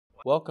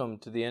Welcome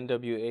to the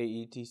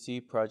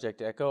NWAETC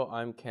Project Echo.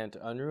 I'm Kent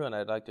Unruh, and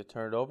I'd like to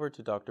turn it over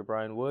to Dr.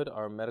 Brian Wood,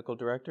 our medical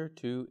director,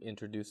 to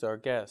introduce our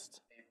guest.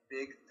 A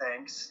big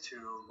thanks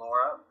to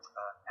Laura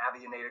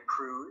Avianeta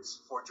Cruz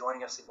for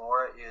joining us.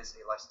 Laura is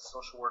a licensed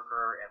social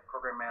worker and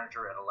program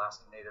manager at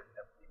Alaska Native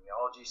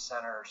Epidemiology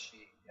Center.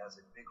 She has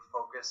a big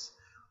focus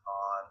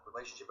on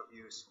relationship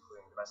abuse,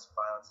 including domestic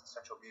violence and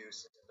sexual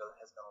abuse, and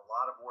has done a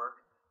lot of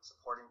work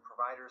supporting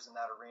providers in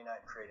that arena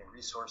and creating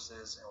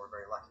resources, and we're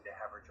very lucky to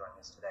have her joining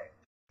us today.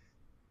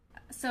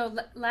 So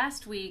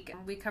last week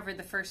we covered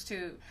the first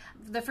two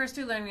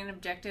learning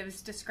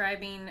objectives,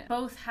 describing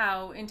both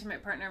how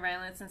intimate partner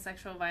violence and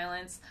sexual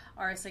violence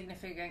are a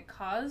significant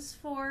cause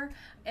for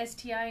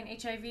STI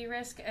and HIV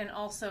risk, and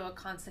also a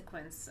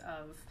consequence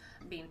of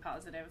being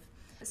positive.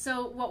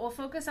 So what we'll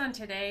focus on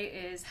today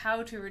is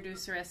how to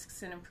reduce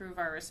risks and improve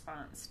our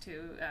response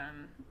to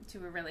a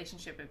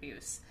relationship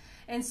abuse.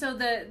 And so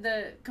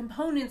the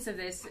components of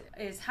this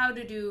is how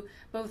to do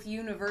both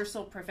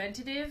universal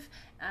preventative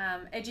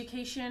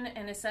education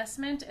and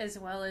assessment, as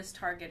well as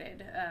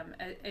targeted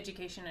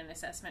education and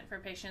assessment for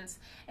patients,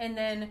 and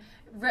then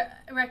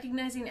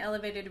recognizing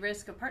elevated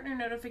risk of partner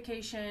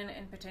notification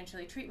and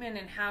potentially treatment,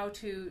 and how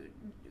to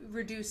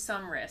reduce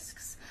some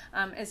risks,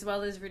 as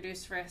well as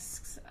reduce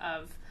risks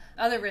of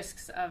other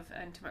risks of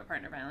intimate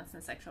partner violence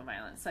and sexual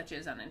violence, such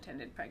as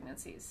unintended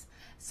pregnancies.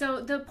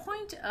 So the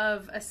point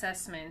of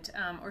assessment,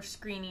 or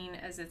screening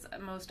as it's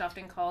most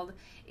often called,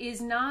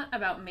 is not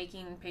about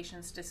making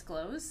patients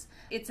disclose.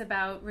 It's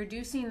about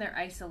reducing their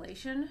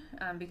isolation,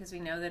 because we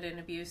know that in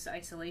abuse,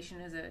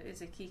 isolation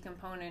is a key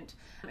component.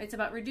 It's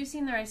about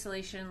reducing their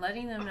isolation,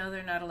 letting them know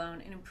they're not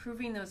alone, and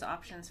improving those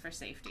options for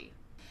safety.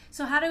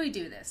 So how do we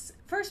do this?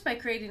 First, by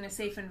creating a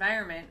safe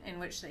environment in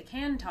which they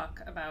can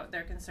talk about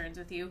their concerns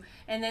with you,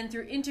 and then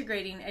through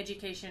integrating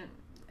education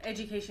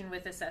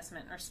with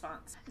assessment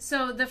response.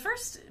 So the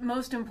first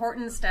most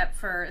important step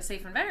for a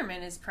safe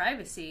environment is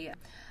privacy.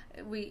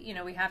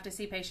 We have to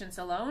see patients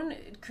alone.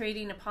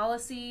 Creating a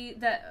policy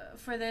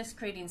for this,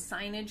 creating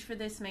signage for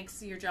this,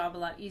 makes your job a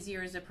lot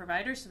easier as a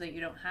provider, so that you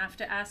don't have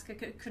to ask a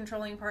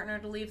controlling partner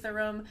to leave the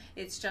room.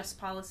 It's just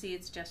policy.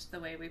 It's just the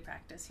way we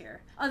practice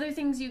here. Other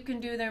things you can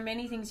do, there are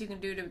many things you can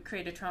do to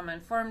create a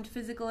trauma-informed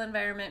physical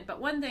environment, but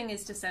one thing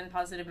is to send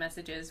positive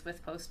messages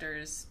with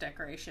posters,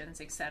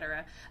 decorations,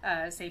 etc.,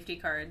 safety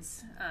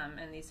cards,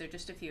 and these are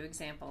just a few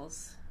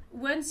examples.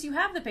 Once you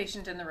have the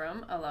patient in the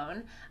room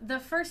alone, the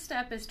first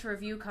step is to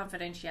review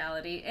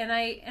confidentiality. And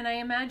I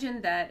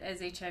imagine that as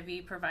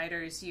HIV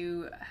providers,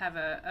 you have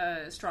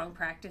a strong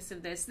practice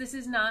of this. This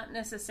is not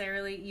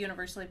necessarily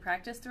universally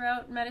practiced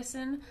throughout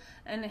medicine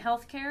and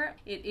healthcare.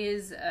 It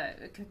is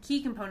a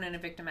key component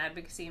of victim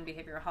advocacy and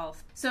behavioral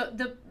health. So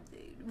the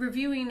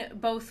reviewing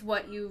both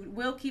what you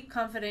will keep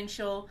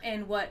confidential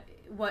and what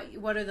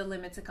are the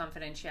limits of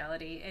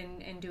confidentiality,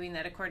 and doing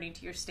that according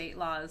to your state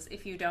laws.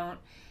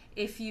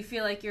 If you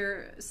feel like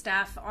your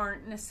staff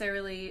aren't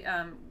necessarily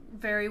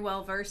very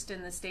well versed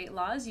in the state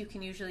laws, you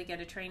can usually get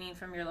a training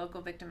from your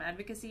local victim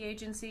advocacy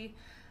agency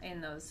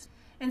in those.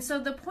 And so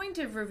the point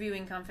of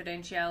reviewing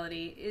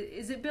confidentiality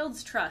is it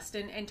builds trust,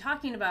 and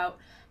talking about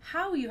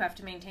how you have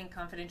to maintain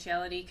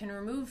confidentiality can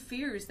remove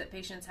fears that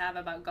patients have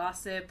about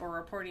gossip or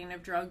reporting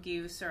of drug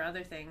use or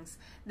other things.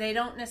 They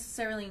don't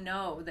necessarily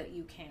know that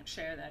you can't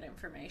share that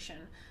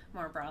information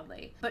more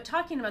broadly. But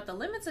talking about the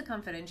limits of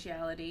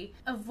confidentiality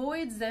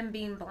avoids them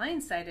being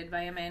blindsided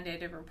by a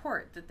mandated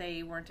report that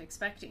they weren't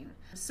expecting.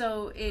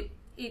 So it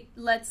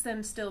lets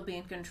them still be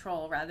in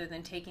control, rather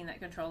than taking that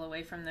control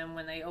away from them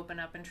when they open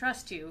up and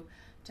trust you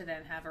to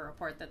then have a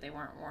report that they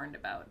weren't warned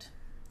about.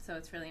 So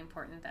it's really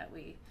important that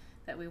we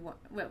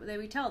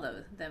tell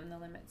them the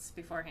limits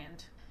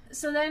beforehand.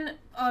 So then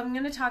I'm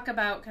going to talk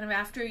about, kind of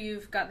after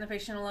you've gotten the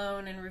patient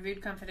alone and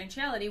reviewed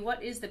confidentiality,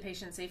 what is the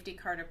patient safety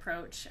card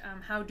approach?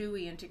 How do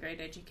we integrate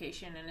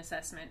education and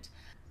assessment?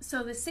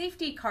 So the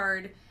safety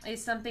card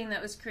is something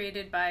that was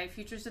created by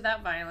Futures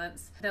Without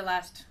Violence. The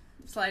last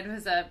slide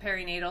was a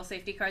perinatal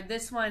safety card.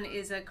 This one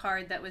is a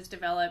card that was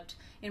developed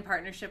in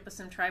partnership with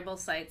some tribal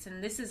sites,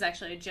 and this is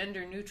actually a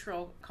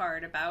gender-neutral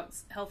card about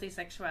healthy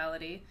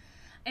sexuality.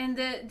 And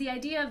the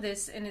idea of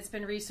this, and it's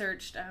been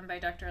researched by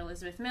Dr.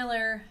 Elizabeth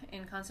Miller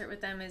in concert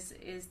with them,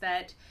 is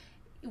that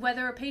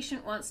whether a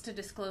patient wants to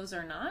disclose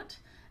or not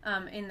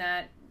in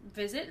that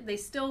visit, they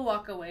still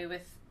walk away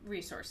with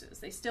resources.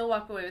 They still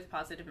walk away with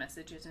positive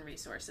messages and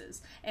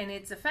resources, and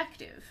it's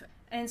effective.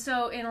 And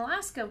so in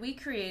Alaska, we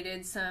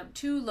created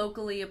two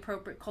locally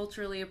appropriate,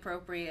 culturally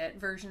appropriate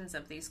versions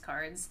of these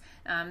cards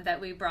that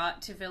we brought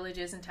to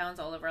villages and towns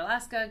all over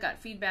Alaska, got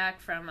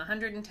feedback from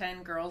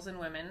 110 girls and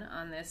women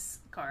on this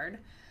card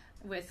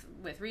with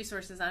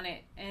resources on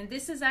it. And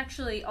this is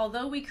actually,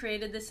 although we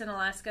created this in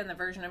Alaska, and the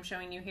version I'm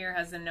showing you here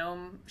has the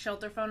Nome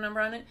shelter phone number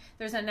on it,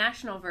 there's a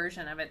national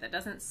version of it that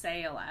doesn't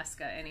say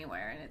Alaska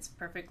anywhere, and it's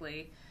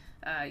perfectly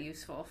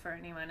useful for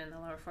anyone in the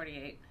lower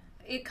 48.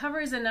 It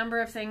covers a number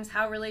of things: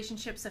 how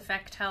relationships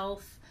affect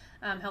health,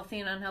 healthy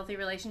and unhealthy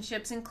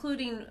relationships,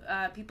 including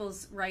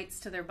people's rights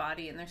to their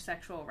body and their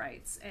sexual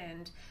rights,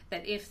 and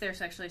that if they're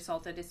sexually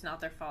assaulted, it's not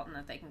their fault and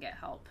that they can get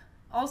help.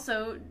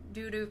 Also,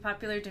 due to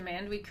popular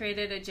demand, we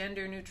created a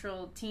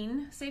gender-neutral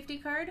teen safety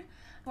card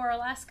for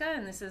Alaska,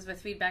 and this is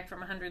with feedback from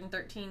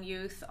 113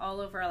 youth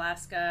all over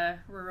Alaska,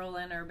 rural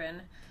and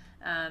urban,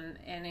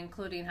 and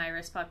including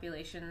high-risk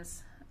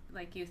populations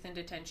like youth in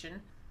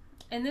detention.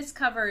 And this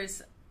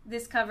covers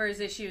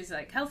issues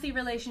like healthy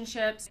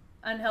relationships,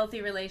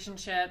 unhealthy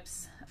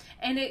relationships,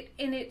 and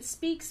it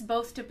speaks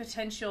both to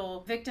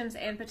potential victims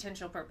and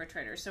potential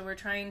perpetrators. So we're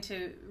trying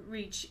to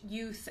reach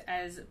youth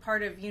as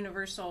part of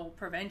universal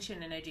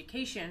prevention and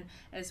education,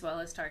 as well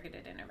as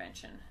targeted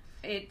intervention.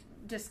 It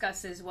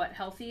discusses what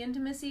healthy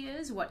intimacy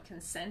is, what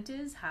consent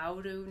is,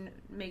 how to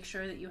make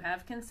sure that you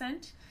have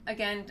consent.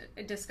 Again,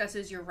 it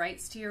discusses your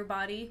rights to your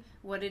body,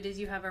 what it is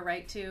you have a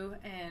right to,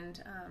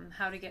 and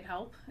how to get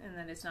help, and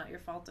that it's not your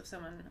fault if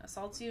someone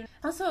assaults you.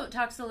 Also, it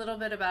talks a little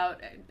bit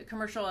about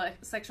commercial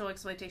sexual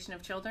exploitation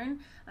of children,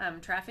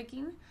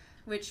 trafficking,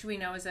 which we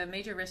know is a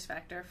major risk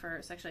factor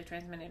for sexually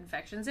transmitted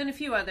infections, and a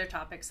few other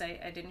topics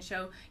I didn't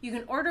show. You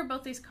can order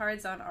both these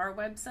cards on our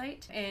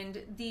website,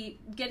 and the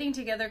Getting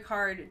Together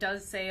card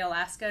does say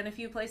Alaska in a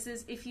few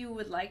places. If you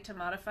would like to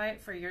modify it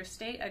for your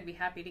state, I'd be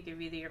happy to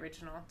give you the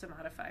original to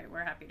modify.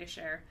 We're happy to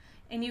share.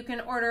 And you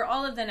can order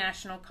all of the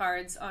national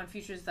cards on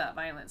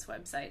Futures.Violence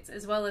websites,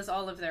 as well as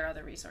all of their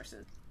other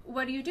resources.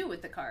 What do you do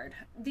with the card?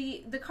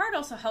 The card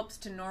also helps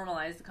to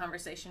normalize the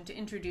conversation, to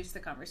introduce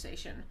the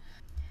conversation.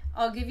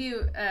 I'll give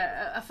you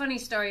a funny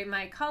story.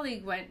 My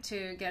colleague went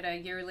to get a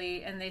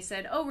yearly, and they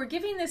said, "Oh, we're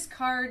giving this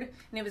card,"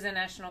 and it was a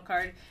national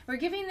card. "We're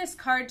giving this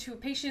card to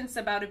patients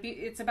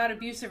it's about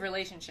abusive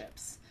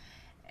relationships."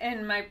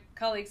 And my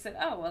colleague said,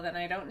 "Oh, well, then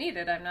I don't need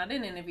it. I'm not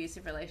in an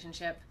abusive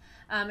relationship."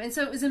 And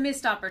so it was a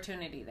missed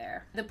opportunity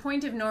there. The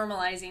point of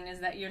normalizing is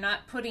that you're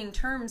not putting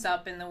terms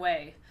up in the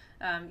way.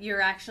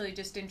 You're actually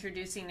just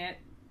introducing it,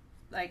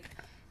 like,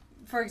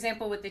 for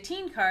example, with the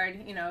teen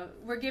card,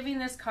 we're giving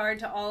this card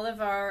to all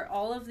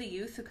of the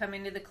youth who come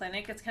into the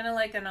clinic. It's kind of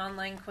like an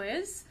online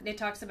quiz. It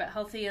talks about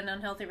healthy and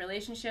unhealthy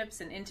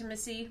relationships and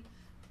intimacy.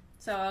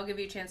 So I'll give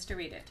you a chance to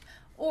read it.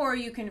 Or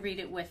you can read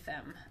it with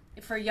them.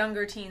 For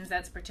younger teens,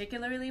 that's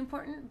particularly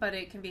important, but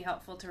it can be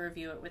helpful to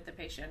review it with the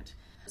patient.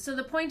 So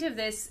the point of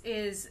this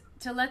is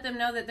to let them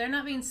know that they're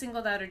not being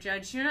singled out or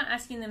judged. You're not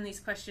asking them these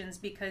questions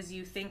because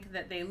you think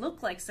that they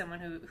look like someone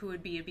who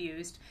would be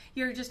abused.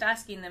 You're just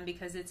asking them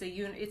because it's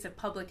a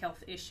public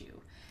health issue.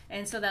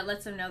 And so that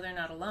lets them know they're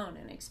not alone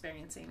in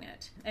experiencing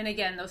it. And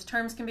again, those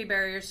terms can be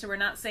barriers, so we're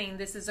not saying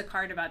this is a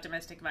card about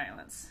domestic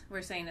violence.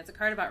 We're saying it's a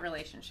card about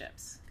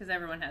relationships, because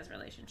everyone has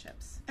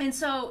relationships. And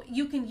so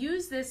you can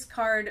use this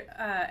card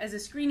as a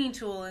screening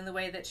tool in the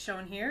way that's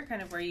shown here,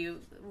 kind of where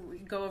you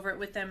go over it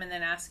with them and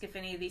then ask if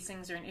any of these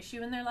things are an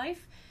issue in their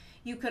life.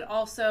 You could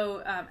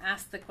also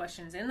ask the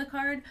questions in the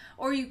card,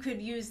 or you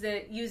could use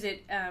it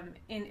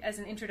as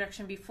an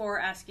introduction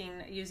before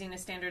using a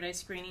standardized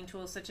screening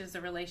tool such as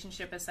the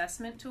Relationship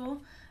Assessment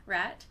Tool,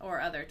 RAT,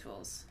 or other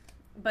tools.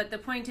 But the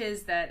point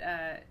is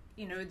that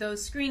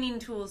those screening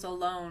tools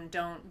alone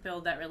don't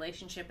build that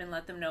relationship and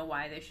let them know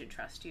why they should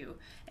trust you,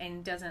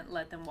 and doesn't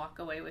let them walk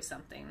away with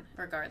something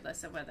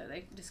regardless of whether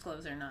they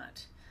disclose or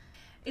not.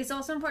 It's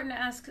also important to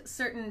ask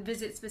certain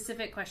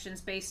visit-specific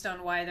questions based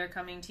on why they're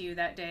coming to you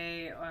that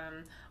day,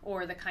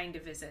 or the kind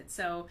of visit.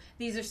 So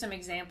these are some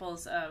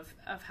examples of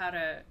how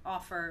to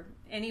offer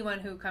anyone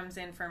who comes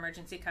in for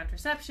emergency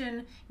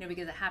contraception,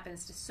 because it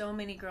happens to so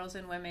many girls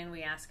and women.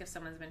 We ask if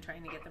someone's been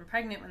trying to get them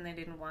pregnant when they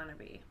didn't want to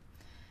be.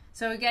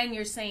 So again,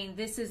 you're saying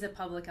this is a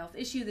public health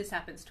issue. This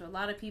happens to a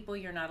lot of people.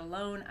 You're not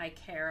alone. I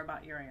care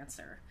about your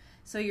answer.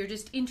 So you're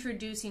just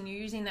you're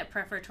using that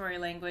prefatory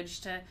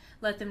language to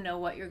let them know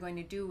what you're going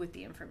to do with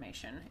the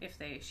information if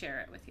they share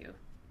it with you.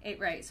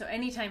 Right, so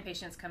anytime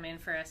patients come in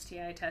for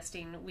STI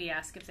testing, we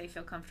ask if they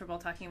feel comfortable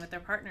talking with their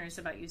partners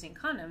about using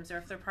condoms, or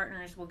if their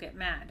partners will get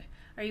mad.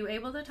 Are you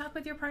able to talk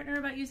with your partner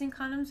about using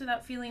condoms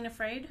without feeling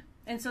afraid?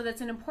 And so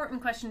that's an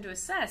important question to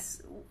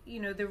assess,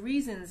 the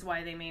reasons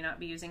why they may not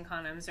be using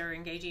condoms or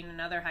engaging in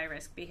other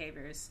high-risk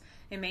behaviors.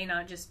 It may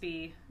not just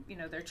be,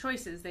 their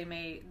choices. They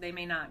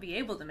may not be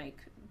able to make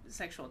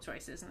sexual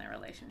choices in their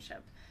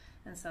relationship.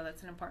 And so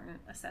that's an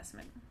important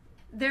assessment.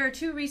 There are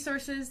two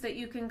resources that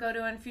you can go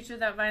to on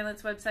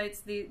Future.Violence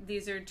websites.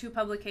 These are two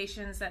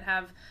publications that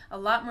have a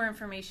lot more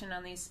information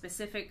on these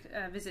specific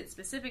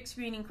visit-specific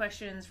screening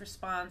questions,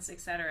 response,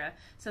 etc.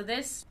 So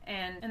this,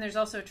 and there's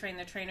also a Train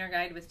the Trainer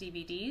guide with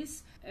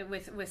DVDs,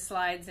 with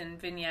slides and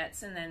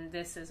vignettes, and then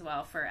this as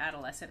well for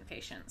adolescent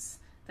patients.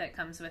 That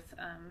comes with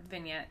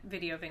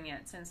video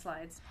vignettes and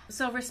slides.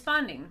 So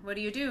responding, what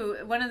do you do?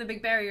 One of the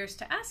big barriers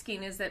to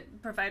asking is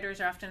that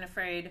providers are often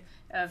afraid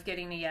of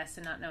getting a yes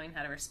and not knowing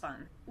how to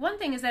respond. One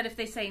thing is that if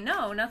they say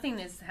no, nothing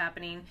is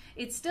happening,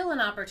 it's still an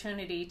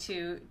opportunity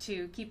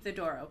to keep the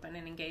door open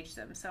and engage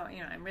them. So,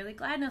 I'm really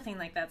glad nothing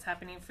like that's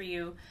happening for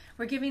you.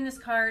 We're giving this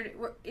card,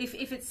 if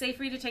it's safe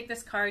for you to take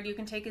this card, you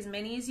can take as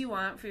many as you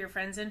want for your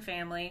friends and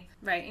family,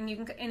 right?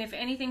 And if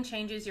anything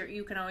changes,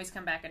 you can always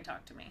come back and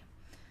talk to me.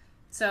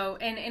 So,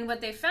 and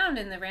what they found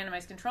in the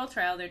randomized control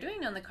trial they're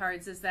doing on the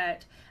cards is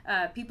that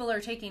people are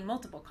taking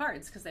multiple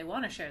cards because they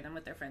want to share them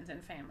with their friends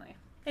and family.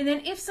 And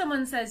then if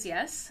someone says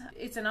yes,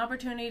 it's an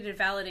opportunity to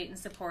validate and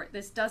support.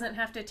 This doesn't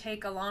have to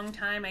take a long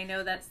time. I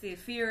know that's the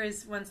fear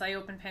is once I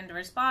open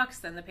Pandora's box,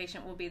 then the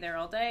patient will be there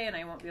all day and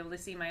I won't be able to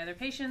see my other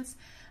patients.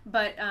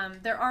 But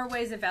there are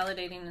ways of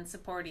validating and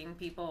supporting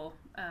people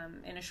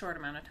in a short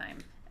amount of time,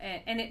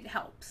 and it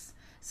helps.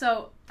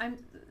 So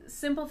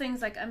simple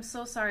things like, I'm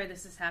so sorry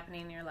this is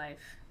happening in your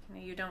life.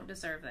 You don't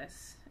deserve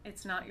this.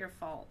 It's not your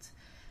fault.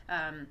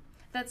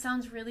 That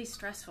sounds really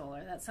stressful,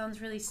 or that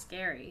sounds really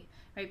scary,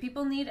 right?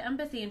 People need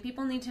empathy, and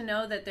people need to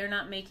know that they're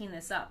not making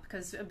this up,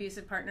 because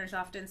abusive partners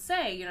often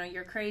say,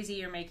 you're crazy,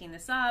 you're making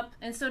this up.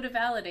 And so to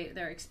validate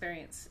their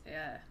experience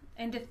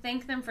and to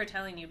thank them for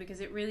telling you,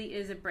 because it really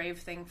is a brave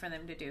thing for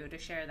them to do, to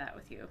share that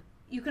with you.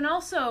 You can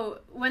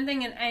also, one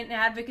thing in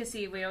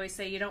advocacy, we always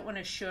say you don't want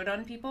to should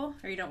on people,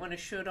 or you don't want to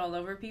should all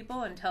over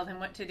people and tell them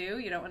what to do.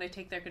 You don't want to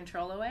take their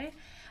control away.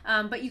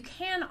 But you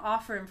can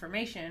offer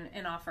information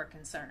and offer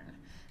concern.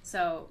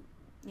 So,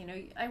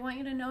 I want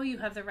you to know you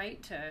have the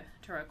right to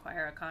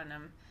require a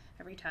condom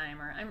every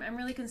time, or I'm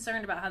really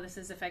concerned about how this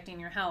is affecting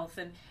your health,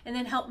 and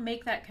then help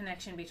make that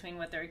connection between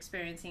what they're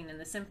experiencing and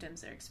the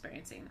symptoms they're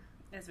experiencing,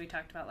 as we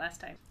talked about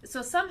last time.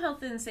 So some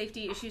health and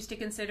safety issues to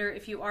consider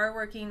if you are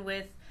working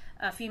with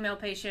a female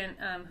patient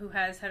who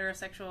has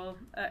heterosexual,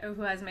 or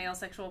who has male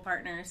sexual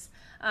partners,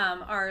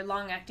 are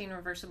long-acting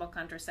reversible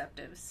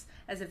contraceptives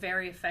as a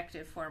very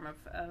effective form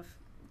of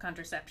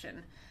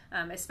contraception,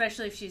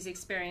 especially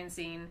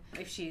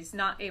if she's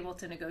not able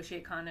to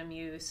negotiate condom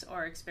use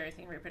or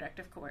experiencing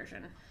reproductive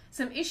coercion.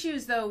 Some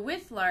issues, though,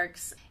 with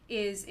LARCs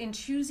is in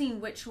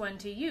choosing which one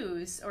to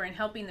use, or in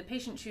helping the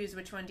patient choose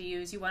which one to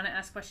use. You want to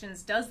ask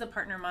questions, does the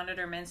partner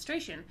monitor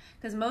menstruation?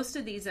 Because most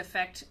of these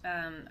affect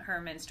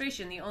her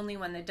menstruation. The only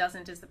one that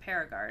doesn't is the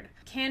Paragard.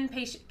 Can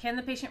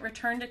the patient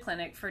return to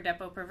clinic for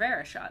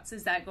Depo-Provera shots?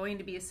 Is that going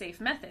to be a safe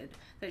method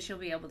that she'll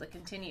be able to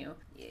continue?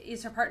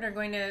 Is her partner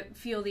going to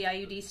feel the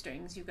IUD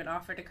strings? You can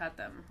offer to cut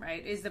them,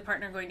 right? Is the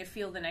partner going to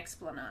feel the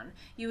Nexplanon?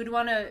 You would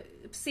want to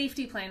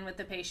safety plan with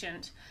the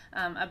patient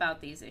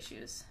about these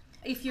issues.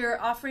 If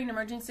you're offering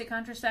emergency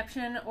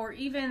contraception or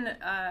even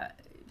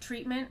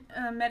treatment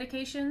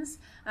medications,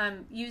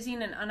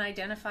 using an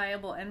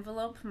unidentifiable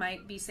envelope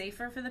might be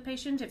safer for the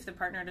patient if the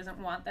partner doesn't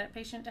want that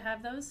patient to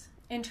have those.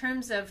 In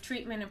terms of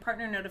treatment and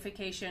partner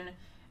notification,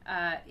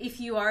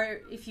 if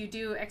you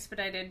do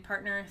expedited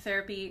partner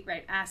therapy,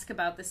 right, ask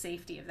about the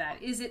safety of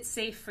that. Is it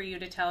safe for you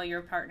to tell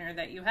your partner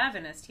that you have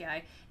an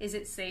STI? Is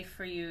it safe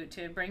for you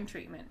to bring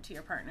treatment to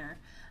your partner?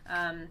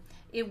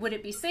 Would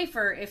it be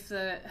safer if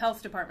the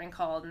health department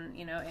called and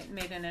it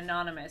made an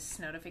anonymous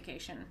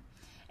notification?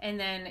 And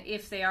then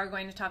if they are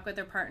going to talk with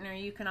their partner,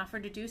 you can offer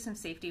to do some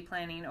safety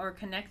planning or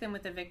connect them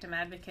with a victim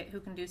advocate who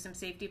can do some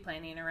safety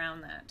planning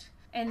around that.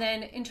 And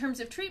then in terms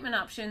of treatment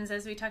options,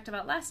 as we talked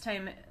about last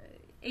time,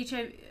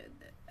 HIV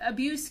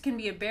abuse can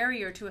be a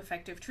barrier to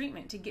effective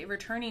treatment, to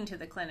returning to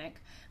the clinic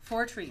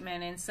for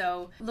treatment. And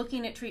so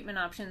looking at treatment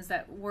options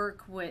that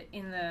work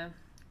in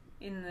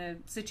the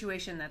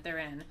situation that they're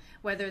in,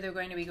 whether they're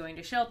going to be going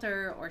to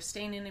shelter or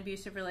staying in an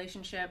abusive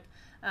relationship,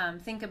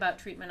 think about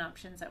treatment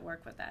options that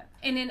work with that.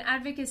 And in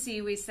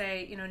advocacy, we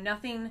say,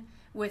 nothing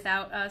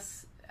about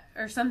us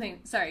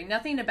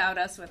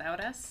without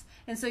us.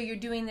 And so you're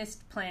doing this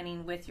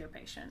planning with your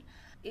patient.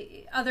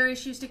 Other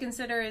issues to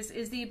consider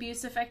is the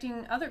abuse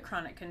affecting other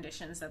chronic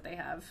conditions that they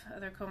have,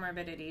 other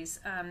comorbidities.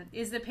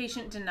 Is the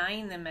patient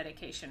denying them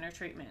medication or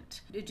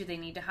treatment? Do they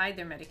need to hide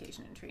their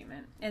medication and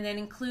treatment? And then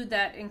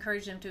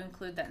encourage them to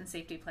include that in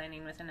safety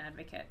planning with an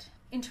advocate.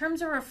 In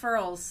terms of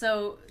referrals,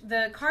 so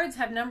the cards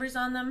have numbers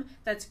on them.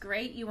 That's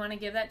great. You want to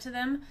give that to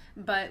them.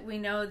 But we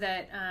know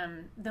that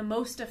the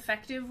most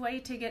effective way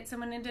to get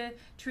someone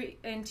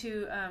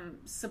into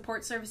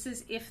support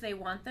services, if they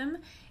want them,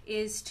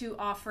 is to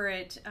offer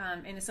it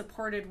in a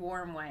supported,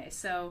 warm way.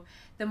 So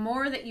the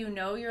more that you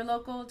know your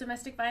local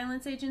domestic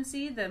violence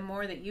agency, the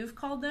more that you've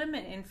called them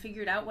and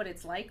figured out what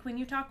it's like when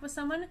you talk with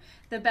someone,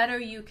 the better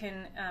you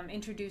can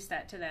introduce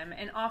that to them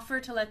and offer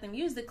to let them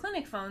use the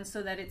clinic phone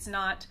so that it's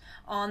not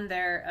on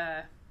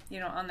their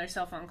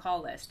cell phone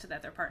call list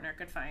that their partner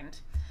could find.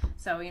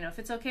 So, if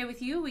it's okay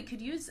with you,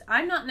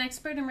 I'm not an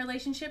expert in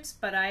relationships,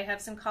 but I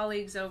have some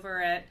colleagues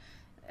over at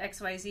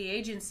XYZ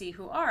agency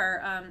who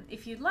are.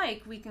 If you'd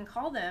like, we can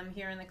call them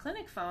here in the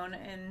clinic phone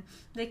and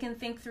they can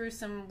think through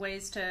some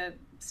ways to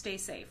stay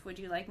safe. Would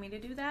you like me to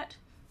do that?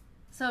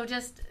 So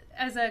just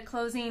as a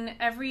closing,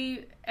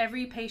 every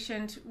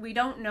patient, we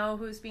don't know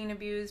who's being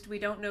abused. We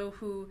don't know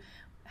who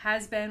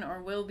has been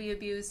or will be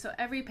abused. So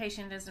every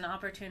patient has an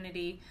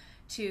opportunity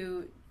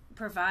to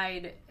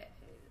provide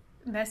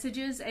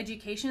messages,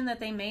 education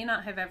that they may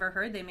not have ever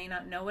heard. They may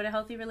not know what a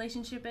healthy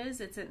relationship is.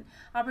 It's an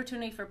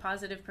opportunity for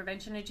positive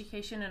prevention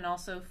education, and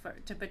also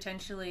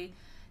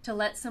to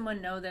let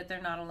someone know that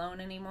they're not alone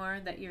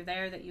anymore, that you're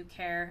there, that you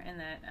care, and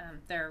that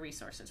there are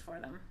resources for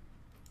them.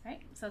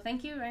 Right? So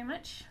thank you very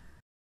much.